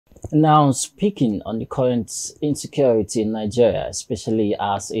Now, speaking on the current insecurity in Nigeria, especially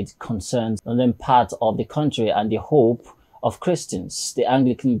as it concerns the northern part of the country and the hope of Christians, the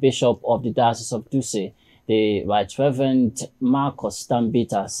Anglican Bishop of the Diocese of Duse, the Right Reverend Marcus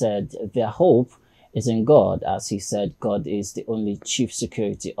Danbinta, said their hope is in God, as he said God is the only chief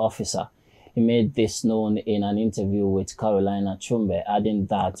security officer. He made this known in an interview with Carolina Chumbe, adding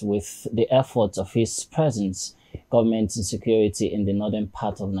that with the efforts of his presence, government insecurity in the northern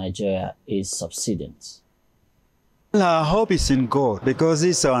part of Nigeria is subsident. Well, our hope is in God because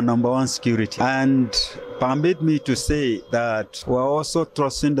He's our number one security. And permit me to say that we're also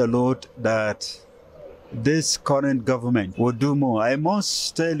trusting the Lord that this current government will do more. I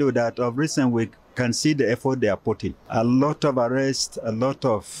must tell you that of recent we can see the effort they are putting. A lot of arrests, a lot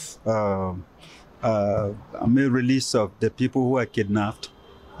of release of the people who are kidnapped,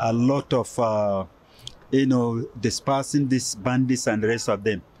 a lot of dispersing these bandits and the rest of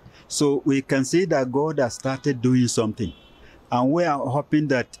them. So we can see that God has started doing something. And we are hoping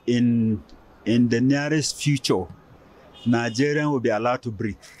that in the nearest future, Nigeria will be allowed to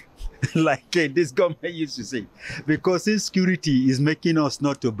breathe. Like this government used to say. Because insecurity is making us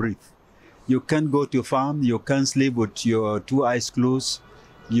not to breathe. You can't go to farm, you can't sleep with your two eyes closed,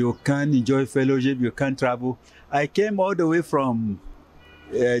 you can't enjoy fellowship, you can't travel. I came all the way from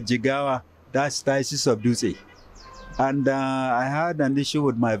Jigawa, that's Diocese of Duse. And I had an issue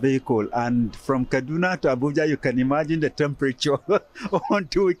with my vehicle. And from Kaduna to Abuja, you can imagine the temperature.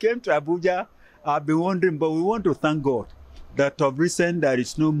 Until we came to Abuja, I've been wondering, but we want to thank God that of recent there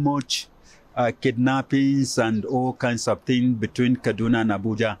is no much kidnappings and all kinds of things between Kaduna and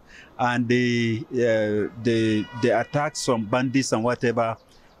Abuja. And the attacks from bandits and whatever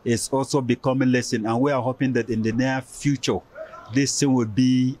is also becoming lesson. And we are hoping that in the near future, this thing will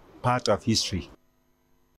be part of history.